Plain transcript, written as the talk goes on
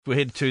We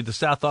head to the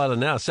South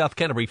Island now. South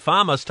Canterbury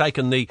Farmers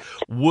taken the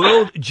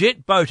World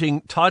Jet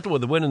Boating title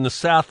with a win in the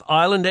South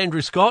Island.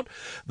 Andrew Scott,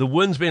 the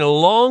win's been a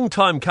long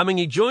time coming.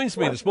 He joins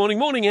me this morning.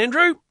 Morning,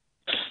 Andrew.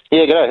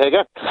 Yeah, g'day. How you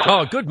going?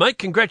 Oh, good, mate.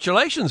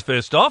 Congratulations,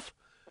 first off.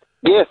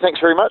 Yeah, thanks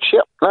very much.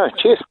 Yep. No,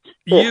 cheers.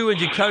 Yeah. You and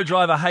your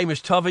co-driver,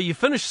 Hamish Tova, you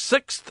finished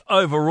 6th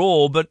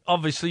overall, but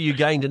obviously you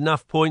gained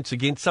enough points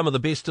against some of the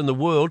best in the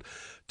world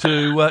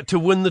to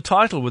win the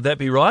title. Would that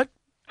be right?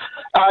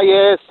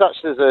 Yeah, such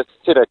as a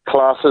set of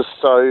classes,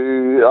 so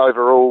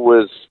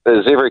overall is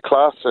every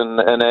class, and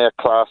in our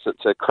class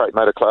it's a crate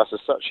motor class as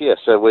such, yeah,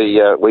 so we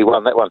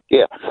won that one,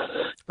 yeah.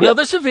 Now,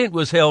 this event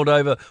was held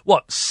over,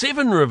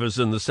 7 rivers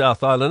in the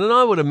South Island, and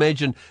I would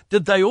imagine,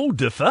 did they all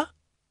differ?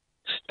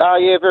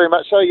 Yeah, very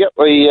much so, yep.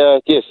 We,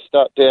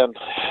 start down,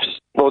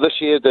 well, this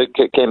year,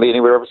 it can be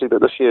anywhere, obviously,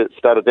 but this year it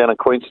started down in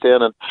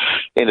Queenstown and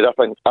ended up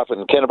in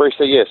Canterbury,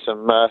 so yeah,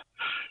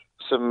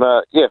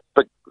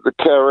 the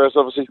car is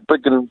obviously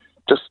big and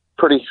just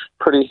pretty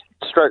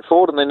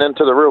straightforward, and then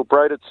into the real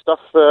braided stuff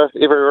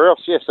everywhere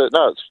else. Yeah, so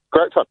no, it's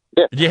great fun.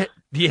 Yeah.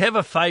 Do you have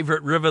a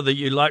favourite river that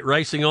you like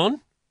racing on?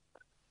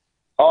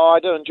 Oh, I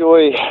do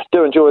enjoy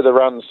the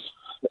runs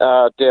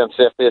down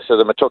south there, so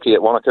the Matuki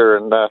at Wanaka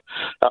and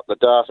up the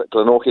Dart at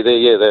Glenorchy there.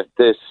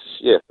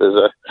 Yeah, there's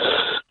a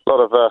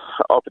lot of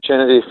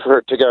opportunity for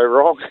it to go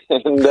wrong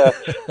and a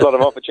lot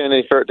of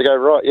opportunity for it to go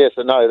right. Yeah,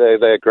 so no,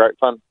 they're great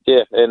fun.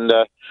 Yeah, and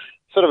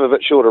sort of a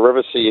bit shorter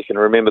rivers, so you can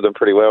remember them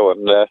pretty well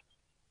and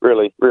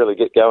really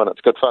get going.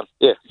 It's good fun.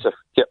 Yeah. So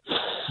yep.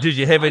 Did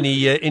you have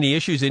any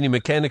issues, any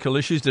mechanical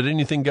issues? Did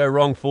anything go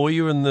wrong for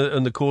you in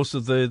the course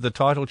of the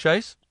title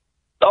chase?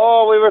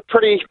 Oh, we were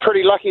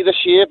pretty lucky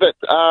this year, but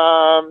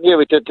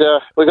we did.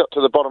 We got to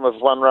the bottom of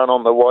one run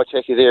on the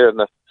Waitaki there, and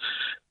the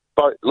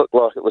boat looked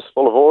like it was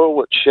full of oil,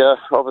 which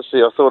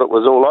obviously I thought it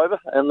was all over.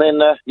 And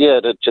then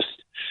it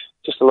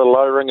just a little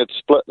O-ring had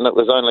split, and it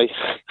was only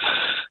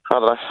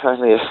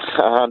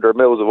 100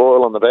 mils of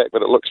oil on the back,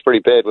 but it looks pretty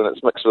bad when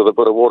it's mixed with a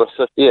bit of water.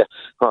 So yeah,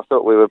 I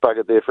thought we were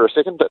buggered there for a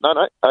second, but no,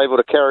 able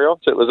to carry on.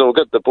 So it was all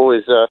good. The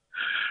boys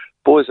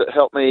that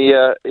helped me,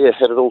 had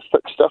it all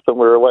fixed up, and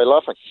we were away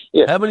laughing.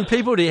 Yeah. How many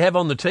people do you have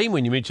on the team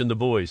when you mentioned the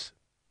boys?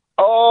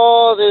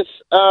 Oh,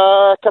 there's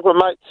a couple of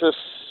mates are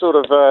sort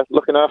of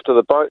looking after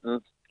the boat,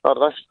 and I don't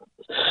know,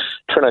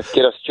 trying to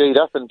get us G'd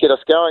up and get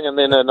us going, and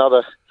then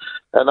another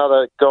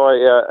guy,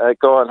 a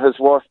guy and his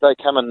wife, they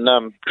come and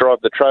drive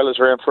the trailers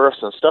around for us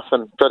and stuff,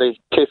 and bloody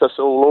keep us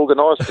all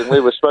organised and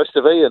where we're supposed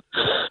to be, and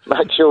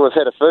make sure we've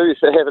had a feed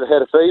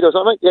or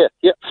something.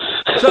 Yeah.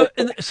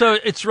 So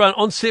it's run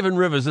on 7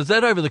 rivers. Is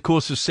that over the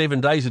course of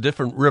 7 days, a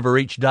different river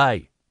each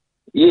day?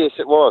 Yes,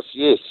 it was.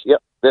 Yes,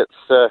 yep. That's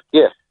how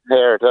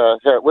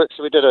it works.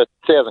 So we did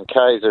 1,000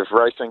 k's of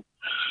racing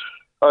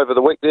over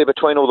the week there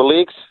between all the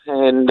legs,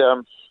 and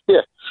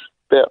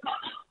about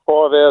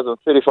 5 hours and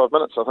 35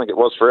 minutes, I think it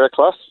was, for our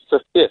class. So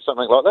yeah,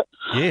 something like that.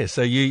 Yeah,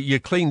 so you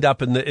cleaned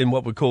up in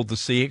what we call the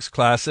CX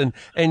class, and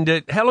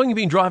how long have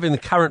you been driving the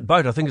current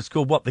boat? I think it's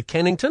called the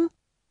Cannington?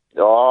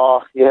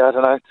 Oh, yeah, I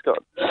don't know. It's got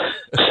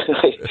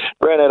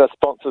ran out of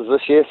sponsors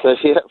this year, so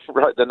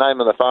wrote the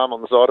name of the farm on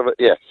the side of it.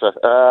 Yeah, so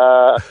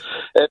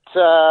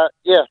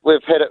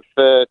we've had it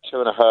for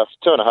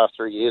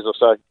 3 years or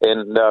so,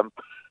 and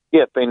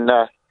been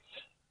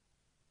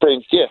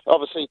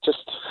obviously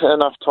just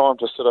enough time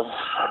to sort of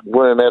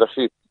iron out a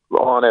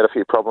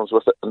few problems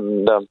with it,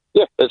 and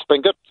it's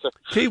been good. So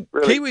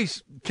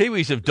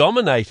Kiwis have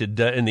dominated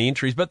in the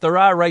entries, but there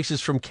are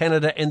races from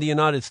Canada and the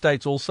United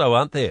States also,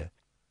 aren't there?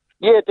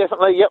 Yeah,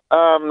 definitely. Yep.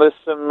 There's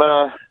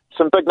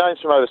some big names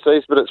from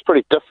overseas, but it's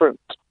pretty different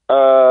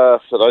for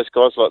those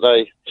guys. Like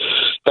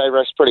they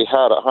race pretty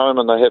hard at home,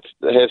 and they have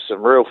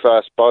some real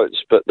fast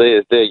boats, but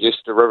they're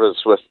used to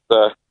rivers with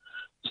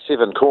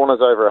 7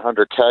 corners over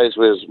 100 k's,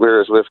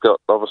 whereas we've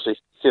got obviously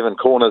 7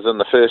 corners in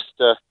the first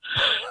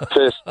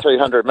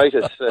 200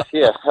 metres.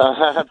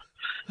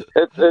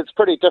 It's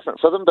pretty different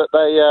for them, but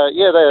they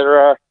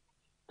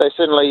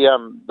certainly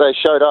they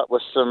showed up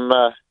with some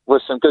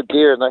good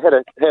gear, and they had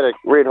a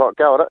red hot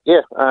go at it.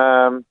 Yeah,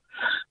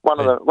 one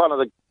of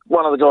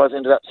the guys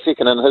ended up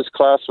second in his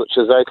class, which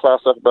is A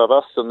class up above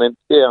us, and then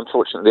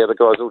unfortunately the other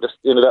guys all just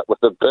ended up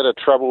with a bit of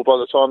trouble by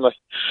the time they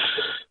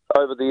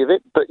over the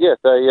event. But yeah,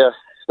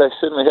 they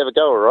certainly have a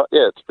go, all right.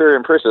 Yeah, it's very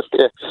impressive,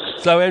 yeah.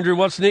 So, Andrew,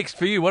 what's next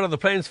for you? What are the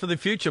plans for the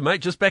future,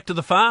 mate? Just back to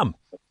the farm?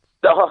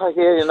 Oh,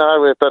 yeah,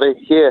 we're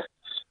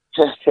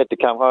had to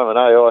come home and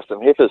eye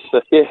some heifers,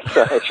 so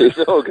actually it's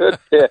all good,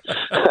 yeah.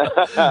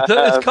 So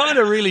it's kind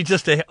of really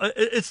just a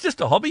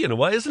hobby in a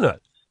way, isn't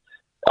it?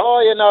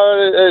 Oh,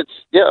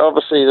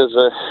 obviously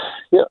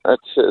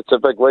it's a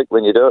big week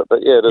when you do it, but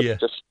it is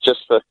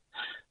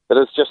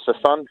just for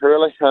fun,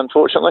 really,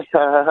 unfortunately.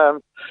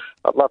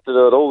 I'd love to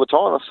do it all the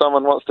time. If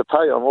someone wants to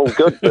pay, I'm all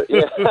good. But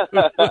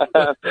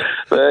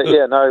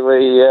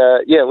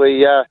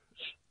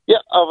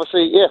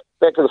obviously,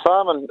 back to the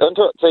farm and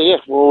into it. So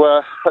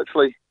we'll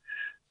hopefully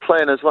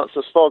plan is once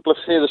this fog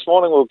lifts here this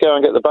morning, we'll go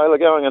and get the baler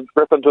going and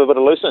rip into a bit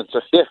of loose end. So,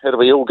 yeah, it'll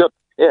be all good.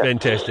 Yeah.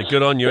 Fantastic.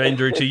 Good on you,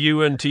 Andrew. To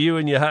you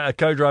and your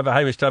co-driver,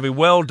 Hamish Tovey.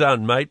 Well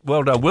done, mate.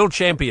 Well done. World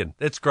champion.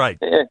 That's great.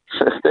 Yeah.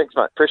 Thanks,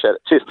 mate. Appreciate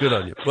it. Cheers. Good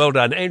on you. Well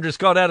done. Andrew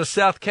Scott out of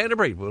South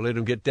Canterbury. We'll let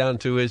him get down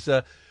to his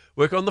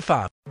work on the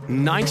farm.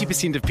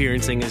 90% of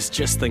parenting is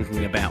just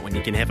thinking about when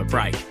you can have a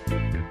break.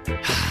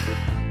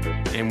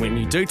 And when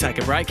you do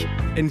take a break,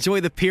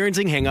 enjoy the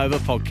Parenting Hangover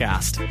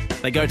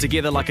podcast. They go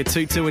together like a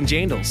tutu and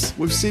jandals.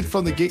 We've said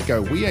from the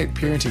get-go, we ain't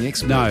parenting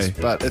experts,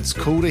 but it's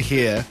cool to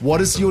hear,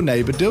 what is your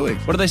neighbour doing?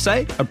 What do they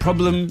say? A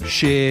problem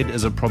shared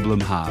is a problem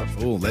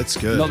halved. Oh, that's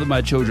good. Not that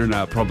my children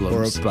are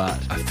problems, but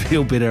I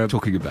feel better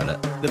talking about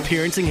it. The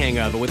Parenting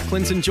Hangover with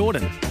Clinton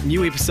Jordan.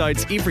 New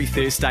episodes every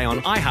Thursday on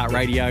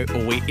iHeartRadio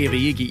or wherever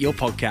you get your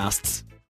podcasts.